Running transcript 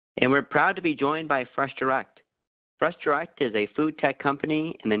And we're proud to be joined by FreshDirect. FreshDirect is a food tech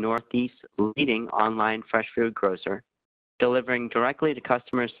company in the Northeast's leading online fresh food grocer, delivering directly to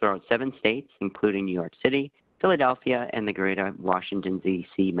customers throughout 7 states, including New York City, Philadelphia, and the greater Washington,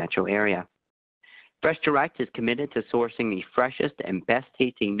 D.C. metro area. FreshDirect is committed to sourcing the freshest and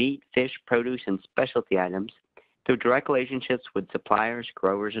best-tasting meat, fish, produce, and specialty items through direct relationships with suppliers,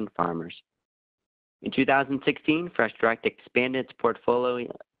 growers, and farmers. In 2016, FreshDirect expanded its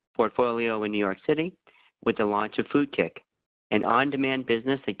portfolio in New York City with the launch of FoodKick, an on-demand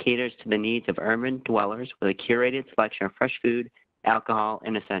business that caters to the needs of urban dwellers with a curated selection of fresh food, alcohol,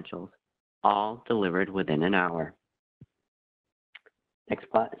 and essentials, all delivered within an hour. Next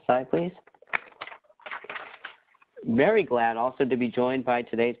slide, please. Very glad also to be joined by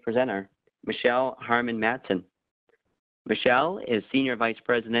today's presenter, Michelle Harmon-Madsen. Michelle is Senior Vice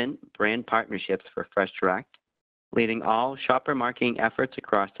President, Brand Partnerships for FreshDirect, leading all shopper marketing efforts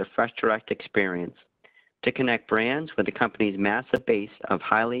across the FreshDirect experience to connect brands with the company's massive base of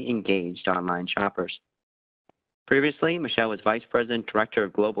highly engaged online shoppers. Previously, Michelle was Vice President, Director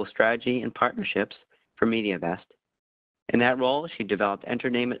of Global Strategy and Partnerships for MediaVest. In that role, she developed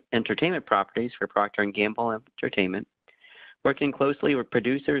entertainment properties for Procter & Gamble Entertainment, working closely with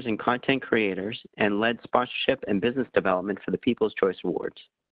producers and content creators, and led sponsorship and business development for the People's Choice Awards.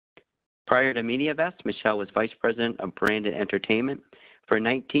 Prior to MediaVest, Michelle was Vice President of Branded Entertainment for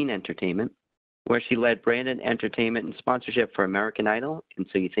 19 Entertainment, where she led branded entertainment and sponsorship for American Idol and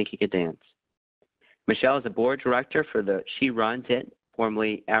So You Think You Could Dance. Michelle is a board director for the She Runs It,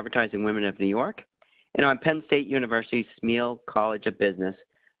 formerly Advertising Women of New York, and on Penn State University's Smeal College of Business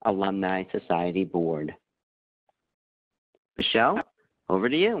Alumni Society Board. Michelle, over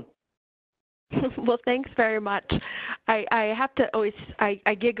to you. Well, thanks very much. I have to always, I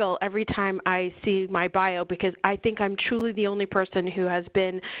giggle every time I see my bio because I think I'm truly the only person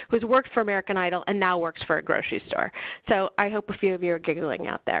who's worked for American Idol and now works for a grocery store. So I hope a few of you are giggling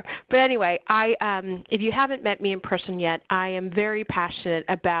out there. But anyway, if you haven't met me in person yet, I am very passionate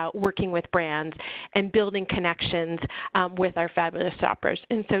about working with brands and building connections with our fabulous shoppers.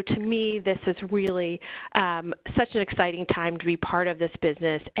 And so to me, this is really such an exciting time to be part of this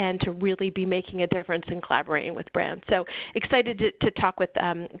business and to really be making a difference in collaborating with brands. So excited to talk with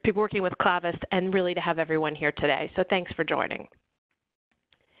people working with Clavis and really to have everyone here today. So thanks for joining.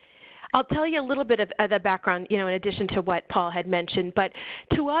 I'll tell you a little bit of the background, in addition to what Paul had mentioned. But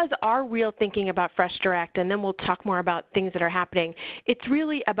to us, our real thinking about FreshDirect, and then we'll talk more about things that are happening, it's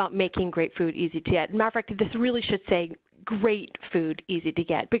really about making great food easy to get. Matter of fact, this really should say great food easy to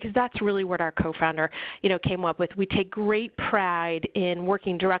get, because that's really what our co-founder came up with. We take great pride in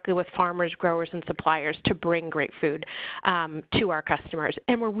working directly with farmers, growers, and suppliers to bring great food to our customers.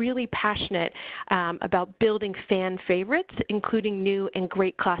 And we're really passionate about building fan favorites, including new and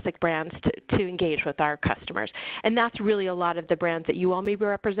great classic brands to engage with our customers. And that's really a lot of the brands that you all may be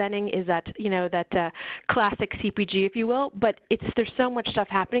representing, is that that classic CPG, if you will. But there's so much stuff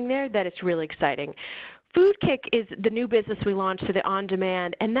happening there that it's really exciting. FoodKick is the new business we launched to the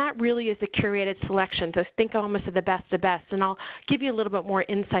on-demand, and that really is a curated selection. So think almost of the best, and I'll give you a little bit more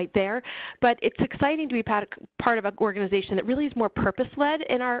insight there. But it's exciting to be part of an organization that really is more purpose-led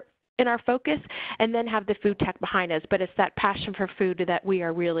in our focus, and then have the food tech behind us. But it's that passion for food that we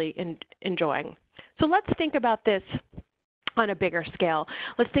are really enjoying. So let's think about this on a bigger scale.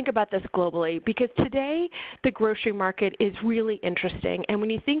 Let's think about this globally, because today the grocery market is really interesting. And when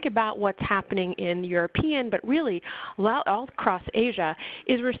you think about what's happening in European, but really all across Asia,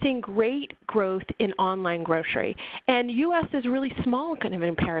 is we're seeing great growth in online grocery. And U.S. is really small kind of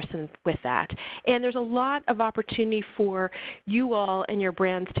in comparison with that. And there's a lot of opportunity for you all and your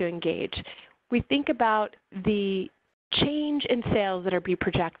brands to engage. We think about the change in sales that are being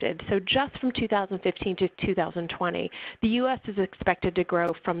projected. So just from 2015 to 2020, the U.S. is expected to grow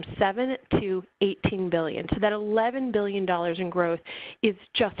from $7 to $18 billion. So that $11 billion in growth is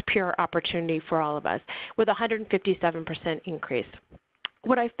just pure opportunity for all of us, with a 157% increase.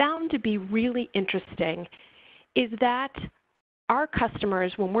 What I found to be really interesting is that our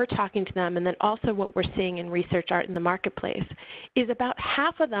customers, when we're talking to them, and then also what we're seeing in research out in the marketplace, is about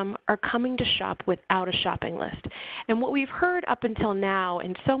half of them are coming to shop without a shopping list. And what we've heard up until now,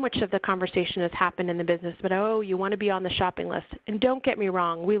 and so much of the conversation has happened in the business, but oh, you want to be on the shopping list. And don't get me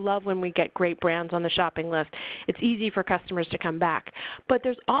wrong, we love when we get great brands on the shopping list. It's easy for customers to come back. But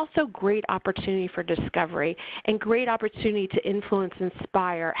there's also great opportunity for discovery and great opportunity to influence and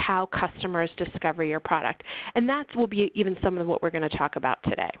inspire how customers discover your product. And that will be even some of what we're going to talk about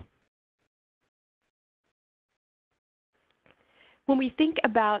today. When we think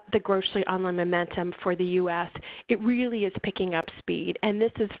about the grocery online momentum for the U.S., it really is picking up speed. And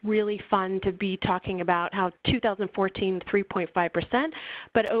this is really fun to be talking about how 2014, 3.5%,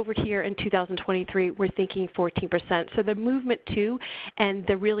 but over here in 2023, we're thinking 14%. So the movement too and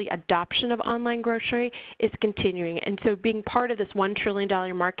the really adoption of online grocery is continuing. And so being part of this $1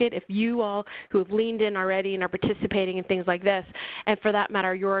 trillion market, if you all who have leaned in already and are participating in things like this, and for that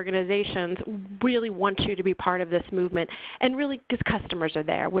matter, your organizations really want you to be part of this movement, and really because customers are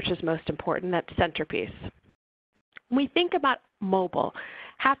there, which is most important, that centerpiece. When we think about mobile,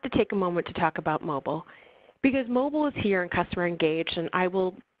 have to take a moment to talk about mobile, because mobile is here and customer engaged, and I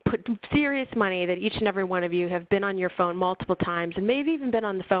will put serious money that each and every one of you have been on your phone multiple times and maybe even been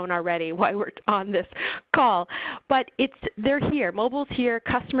on the phone already while we're on this call. But they're here. Mobile's here,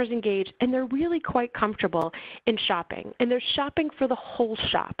 customers engaged, and they're really quite comfortable in shopping. And they're shopping for the whole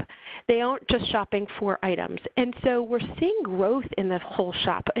shop. They aren't just shopping for items. And so we're seeing growth in the whole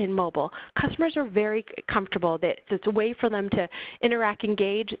shop in mobile. Customers are very comfortable. It's a way for them to interact,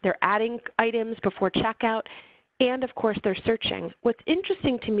 engage. They're adding items before checkout. And of course, they're searching. What's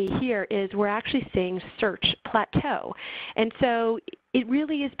interesting to me here is we're actually seeing search plateau. And so it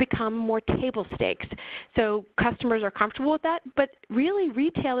really has become more table stakes. So customers are comfortable with that, but really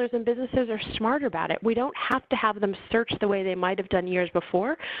retailers and businesses are smart about it. We don't have to have them search the way they might have done years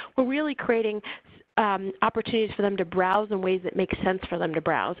before. We're really creating opportunities for them to browse in ways that make sense for them to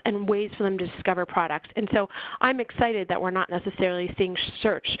browse and ways for them to discover products. And so I'm excited that we're not necessarily seeing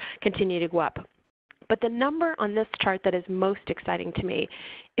search continue to go up. But the number on this chart that is most exciting to me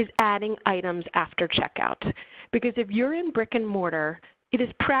is adding items after checkout. Because if you're in brick and mortar, it is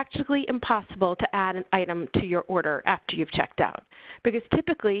practically impossible to add an item to your order after you've checked out. Because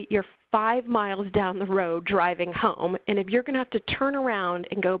typically you're 5 miles down the road driving home, and if you're going to have to turn around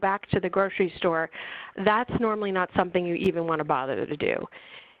and go back to the grocery store, that's normally not something you even want to bother to do.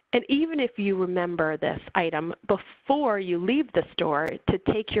 And even if you remember this item before you leave the store, to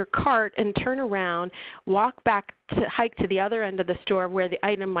take your cart and turn around, walk back to hike to the other end of the store where the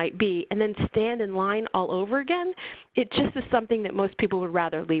item might be, and then stand in line all over again, it just is something that most people would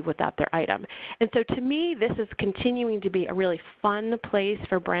rather leave without their item. And so to me, this is continuing to be a really fun place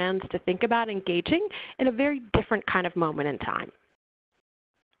for brands to think about engaging in a very different kind of moment in time.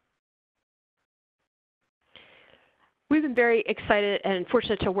 We've been very excited and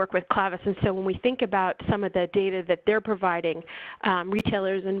fortunate to work with Clavis, and so when we think about some of the data that they're providing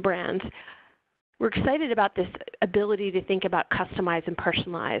retailers and brands, we're excited about this ability to think about customized and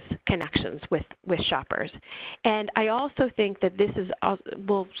personalized connections with shoppers. And I also think that this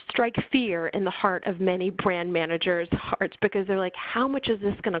will strike fear in the heart of many brand managers' hearts, because they're like, how much is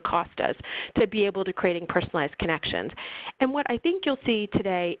this going to cost us to be able to creating personalized connections? And what I think you'll see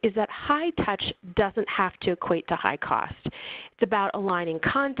today is that high touch doesn't have to equate to high cost. It's about aligning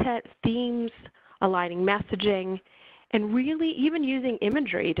content, themes, aligning messaging, and really even using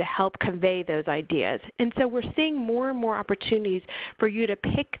imagery to help convey those ideas. And so we're seeing more and more opportunities for you to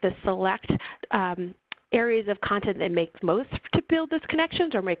pick the select areas of content that make most to build those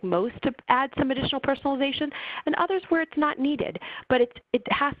connections or make most to add some additional personalization, and others where it's not needed. But it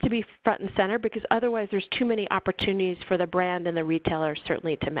has to be front and center, because otherwise there's too many opportunities for the brand and the retailer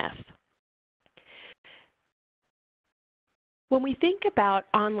certainly to miss. When we think about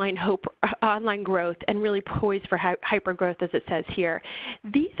online growth and really poised for hyper growth, as it says here,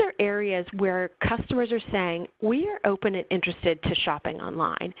 these are areas where customers are saying, we are open and interested to shopping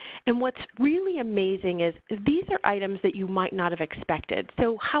online. And what's really amazing is these are items that you might not have expected.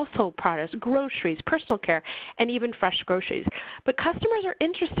 So household products, groceries, personal care, and even fresh groceries. But customers are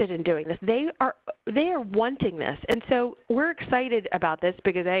interested in doing this. They are wanting this. And so we're excited about this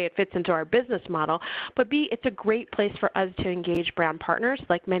because A, it fits into our business model, but B, it's a great place for us to engage brand partners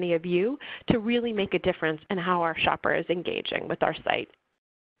like many of you to really make a difference in how our shopper is engaging with our site.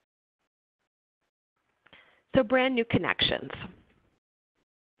 So brand new connections.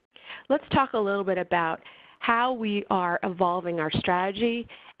 Let's talk a little bit about how we are evolving our strategy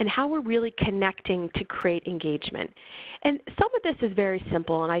and how we're really connecting to create engagement. And some of this is very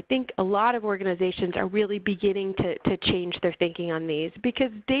simple, and I think a lot of organizations are really beginning to change their thinking on these, because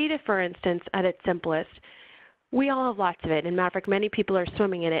data, for instance, at its simplest, we all have lots of it, and matter of fact, many people are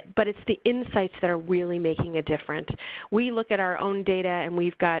swimming in it, but it's the insights that are really making a difference. We look at our own data, and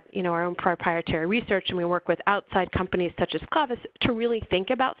we've got our own proprietary research, and we work with outside companies such as Clavis to really think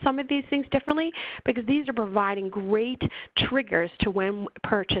about some of these things differently, because these are providing great triggers to when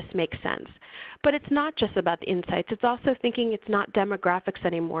purchase makes sense. But it's not just about the insights. It's also thinking it's not demographics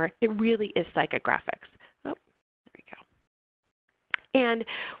anymore. It really is psychographics. And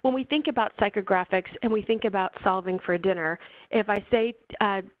when we think about psychographics and we think about solving for dinner, if I say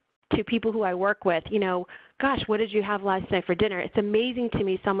to people who I work with, you know, gosh, what did you have last night for dinner? It's amazing to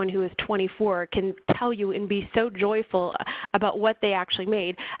me someone who is 24 can tell you and be so joyful about what they actually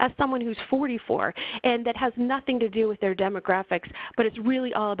made as someone who's 44. And that has nothing to do with their demographics, but it's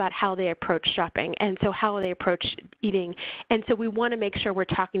really all about how they approach shopping and so how they approach eating. And so we want to make sure we're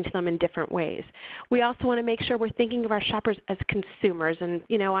talking to them in different ways. We also want to make sure we're thinking of our shoppers as consumers. And,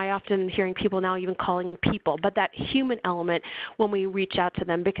 you know, I often hearing people now even calling people, but that human element when we reach out to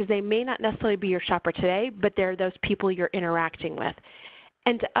them, because they may not necessarily be your shopper today, but they're those people you're interacting with.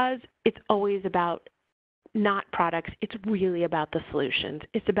 And to us, it's always about not products, it's really about the solutions.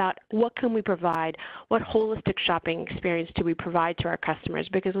 It's about what can we provide, what holistic shopping experience do we provide to our customers,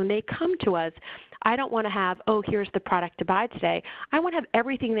 because when they come to us, I don't want to have, oh, here's the product to buy today. I want to have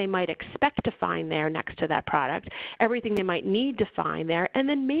everything they might expect to find there next to that product, everything they might need to find there, and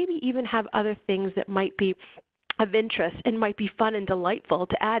then maybe even have other things that might be of interest and might be fun and delightful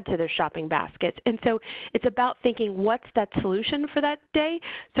to add to their shopping baskets. And so it's about thinking what's that solution for that day.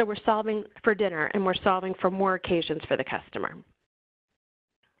 So we're solving for dinner and we're solving for more occasions for the customer.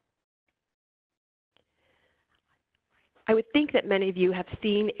 I would think that many of you have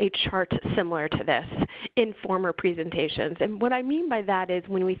seen a chart similar to this in former presentations. And what I mean by that is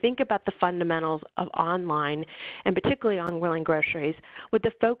when we think about the fundamentals of online, and particularly online groceries, what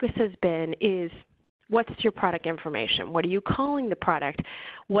the focus has been is what's your product information? What are you calling the product?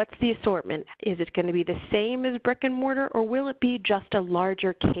 What's the assortment? Is it going to be the same as brick and mortar, or will it be just a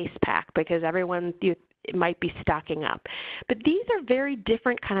larger case pack because everyone it might be stocking up? But these are very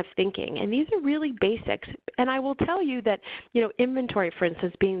different kind of thinking, and these are really basics. And I will tell you that, you know, inventory, for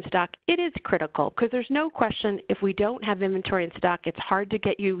instance, being stock, it is critical because there's no question if we don't have inventory in stock, it's hard to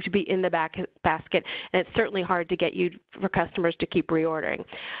get you to be in the basket, and it's certainly hard to get you for customers to keep reordering.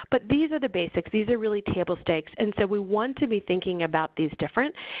 But these are the basics. These are really table stakes, and so we want to be thinking about these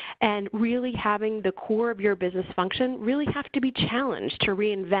different and really having the core of your business function really have to be challenged to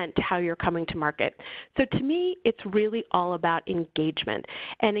reinvent how you're coming to market. So to me, it's really all about engagement,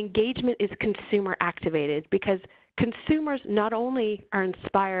 and engagement is consumer activated because consumers not only are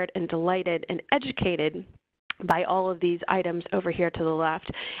inspired and delighted and educated by all of these items over here to the left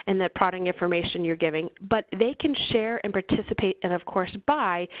and the product information you're giving, but they can share and participate and, of course,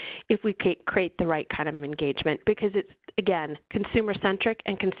 buy if we create the right kind of engagement because it's, again, consumer-centric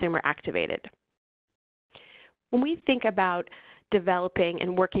and consumer-activated. When we think about developing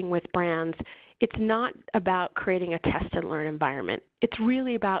and working with brands, it's not about creating a test and learn environment. It's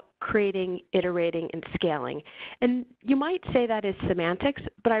really about creating, iterating, and scaling. And you might say that is semantics,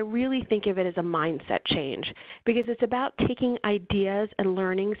 but I really think of it as a mindset change because it's about taking ideas and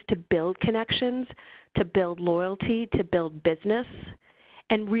learnings to build connections, to build loyalty, to build business,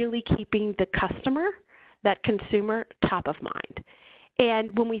 and really keeping the customer, that consumer, top of mind.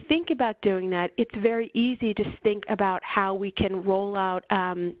 And when we think about doing that, it's very easy to think about how we can roll out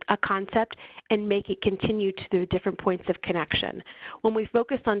a concept and make it continue to the different points of connection. When we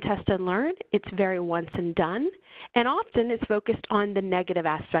focus on test and learn, it's very once and done, and often it's focused on the negative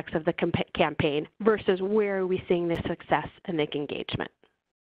aspects of the campaign versus where are we seeing the success and the engagement.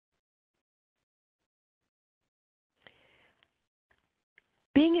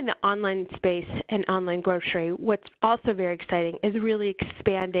 Being in the online space and online grocery, what's also very exciting is really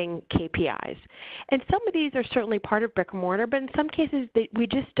expanding KPIs. And some of these are certainly part of brick and mortar, but in some cases we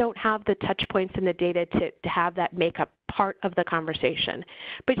just don't have the touch points and the data to have that make up part of the conversation.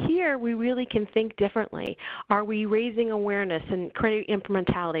 But here we really can think differently. Are we raising awareness and creating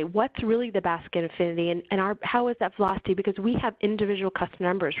incrementality? What's really the basket affinity and how is that velocity? Because we have individual customer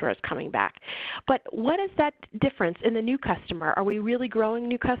numbers for us coming back. But what is that difference in the new customer? Are we really growing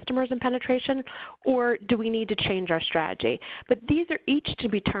new customers and penetration, or do we need to change our strategy? But these are each to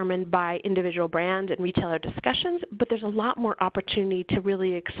be determined by individual brand and retailer discussions, but there's a lot more opportunity to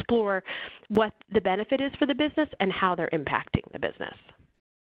really explore what the benefit is for the business and how they're impacting the business.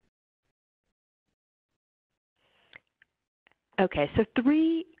 Okay, so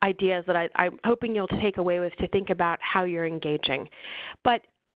 3 ideas that I'm hoping you'll take away with to think about how you're engaging. But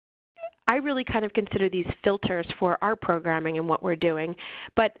I really kind of consider these filters for our programming and what we're doing,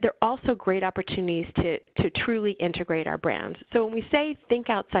 but they're also great opportunities to truly integrate our brands. So when we say think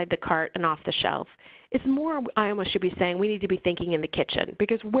outside the cart and off the shelf, it's more, I almost should be saying, we need to be thinking in the kitchen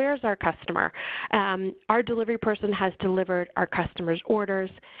because where's our customer? Our delivery person has delivered our customers' orders.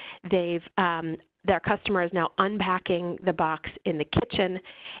 Their customer is now unpacking the box in the kitchen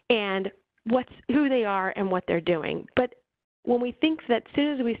and who they are and what they're doing. But when we think that, as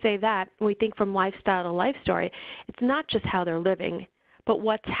soon as we say that, we think from lifestyle to life story, it's not just how they're living, but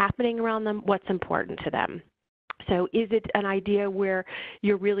what's happening around them, what's important to them. So is it an idea where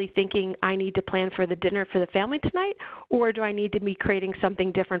you're really thinking, I need to plan for the dinner for the family tonight, or do I need to be creating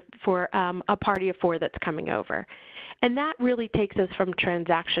something different for a party of 4 that's coming over? And that really takes us from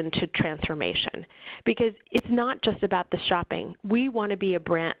transaction to transformation, because it's not just about the shopping. We want to be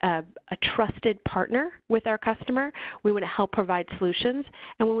a trusted partner with our customer. We want to help provide solutions,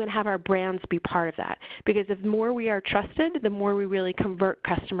 and we want to have our brands be part of that, because the more we are trusted, the more we really convert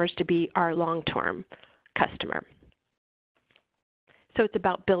customers to be our long-term customer. So it's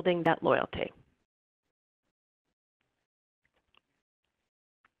about building that loyalty.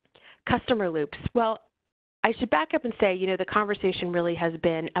 Customer loops. Well, I should back up and say, you know, the conversation really has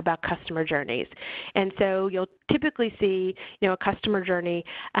been about customer journeys. And so you'll typically see, you know, a customer journey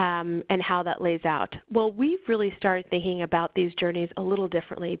and how that lays out. Well, we've really started thinking about these journeys a little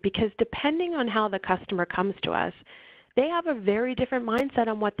differently, because depending on how the customer comes to us, they have a very different mindset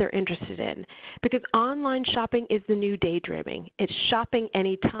on what they're interested in, because online shopping is the new daydreaming. It's shopping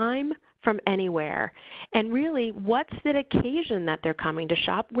anytime from anywhere. And really, what's the occasion that they're coming to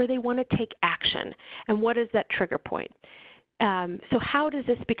shop where they want to take action, and what is that trigger point? So how does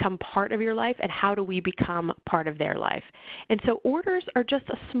this become part of your life, and how do we become part of their life? And so orders are just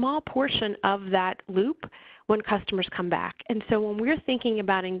a small portion of that loop when customers come back. And so when we're thinking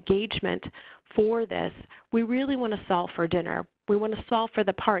about engagement for this, we really want to solve for dinner. We want to solve for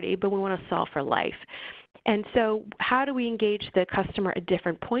the party, but we want to solve for life. And so how do we engage the customer at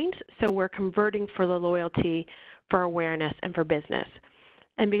different points so we're converting for the loyalty, for awareness, and for business?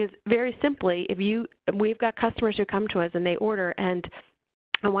 And because very simply, we've got customers who come to us and they order, and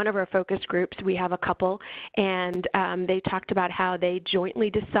in one of our focus groups, we have a couple, and they talked about how they jointly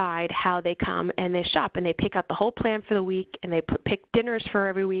decide how they come and they shop, and they pick out the whole plan for the week, and they pick dinners for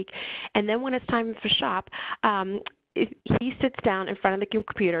every week. And then when it's time for shop, he sits down in front of the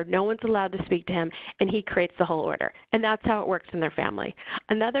computer, no one's allowed to speak to him, and he creates the whole order. And that's how it works in their family.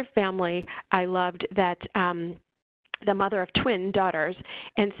 Another family I loved that the mother of twin daughters,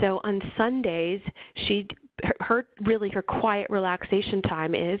 and so on Sundays, her quiet relaxation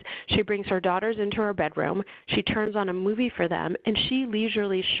time is she brings her daughters into her bedroom, she turns on a movie for them, and she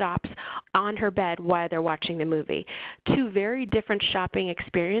leisurely shops on her bed while they're watching the movie. 2 very different shopping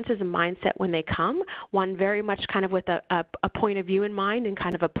experiences and mindset when they come, one very much kind of with a point of view in mind and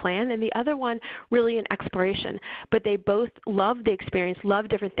kind of a plan, and the other one really an exploration. But they both love the experience, love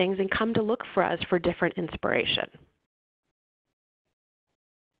different things, and come to look for us for different inspiration.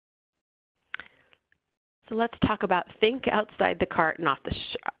 So let's talk about think outside the cart and off the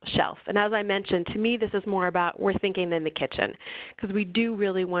shelf. And as I mentioned, to me, this is more about we're thinking in the kitchen, because we do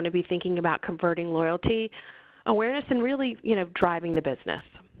really want to be thinking about converting loyalty, awareness, and really, you know, driving the business.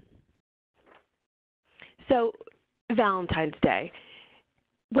 So Valentine's Day.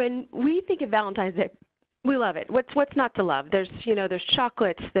 When we think of Valentine's Day, we love it. What's not to love? There's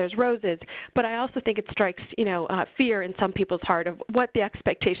chocolates, there's roses, but I also think it strikes, fear in some people's heart of what the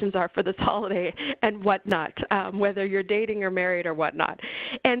expectations are for this holiday and whatnot, whether you're dating or married or whatnot.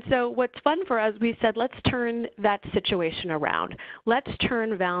 And so what's fun for us, we said, let's turn that situation around. Let's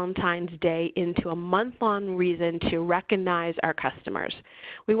turn Valentine's Day into a month-long reason to recognize our customers.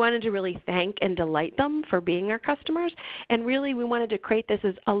 We wanted to really thank and delight them for being our customers, and really we wanted to create this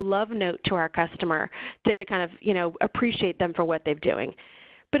as a love note to our customer to kind of, appreciate them for what they're doing.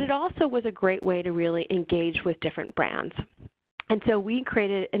 But it also was a great way to really engage with different brands. And so we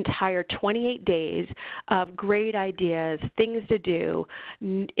created an entire 28 days of great ideas, things to do,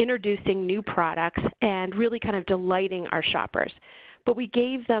 introducing new products, and really kind of delighting our shoppers. But we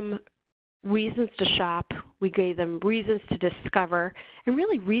gave them reasons to shop, we gave them reasons to discover, and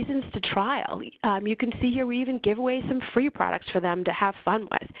really reasons to trial. You can see here we even give away some free products for them to have fun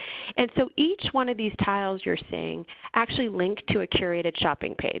with. And so each one of these tiles you're seeing actually link to a curated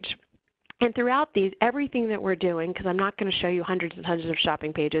shopping page. And throughout these, everything that we're doing, because I'm not going to show you hundreds and hundreds of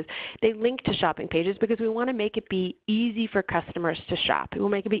shopping pages, they link to shopping pages because we want to make it be easy for customers to shop. We will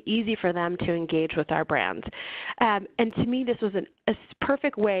make it be easy for them to engage with our brands. And to me, this was a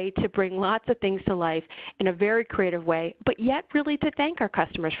perfect way to bring lots of things to life in a very creative way, but yet really to thank our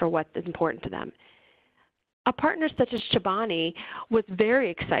customers for what is important to them. A partner such as Chobani was very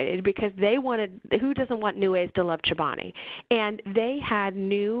excited because they wanted, who doesn't want new ways to love Chobani? And they had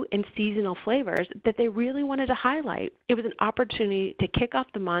new and seasonal flavors that they really wanted to highlight. It was an opportunity to kick off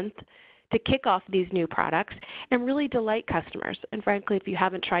the month, to kick off these new products, and really delight customers. And frankly, if you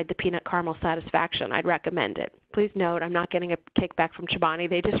haven't tried the Peanut Caramel Satisfaction, I'd recommend it. Please note, I'm not getting a kickback from Chobani.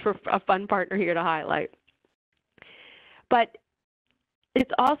 They just were a fun partner here to highlight. But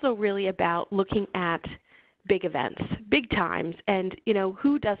it's also really about looking at big events, big times, and, you know,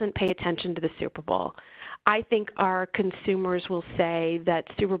 who doesn't pay attention to the Super Bowl? I think our consumers will say that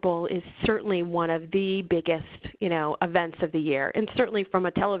Super Bowl is certainly one of the biggest, you know, events of the year. And certainly from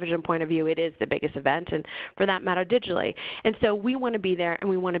a television point of view, it is the biggest event, and for that matter, digitally. And so we want to be there, and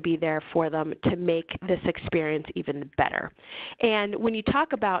we want to be there for them to make this experience even better. And when you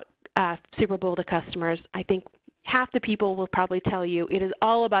talk about Super Bowl to customers, I think half the people will probably tell you it is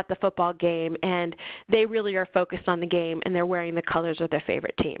all about the football game, and they really are focused on the game, and they're wearing the colors of their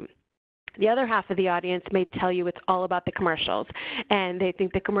favorite team. The other half of the audience may tell you it's all about the commercials, and they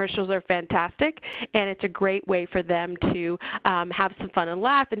think the commercials are fantastic, and it's a great way for them to have some fun and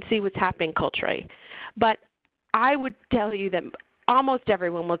laugh and see what's happening culturally. But I would tell you that almost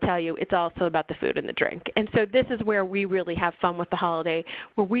everyone will tell you it's also about the food and the drink. And so this is where we really have fun with the holiday,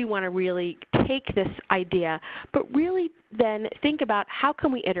 where we want to really take this idea, but really then think about how can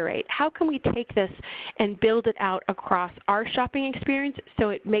we iterate? How can we take this and build it out across our shopping experience so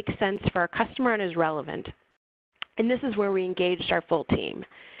it makes sense for our customer and is relevant? And this is where we engaged our full team.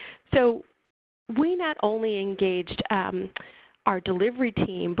 So we not only engaged our delivery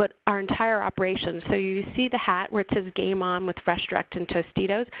team, but our entire operation. So you see the hat where it says Game On with FreshDirect and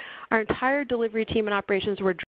Tostitos. Our entire delivery team and operations were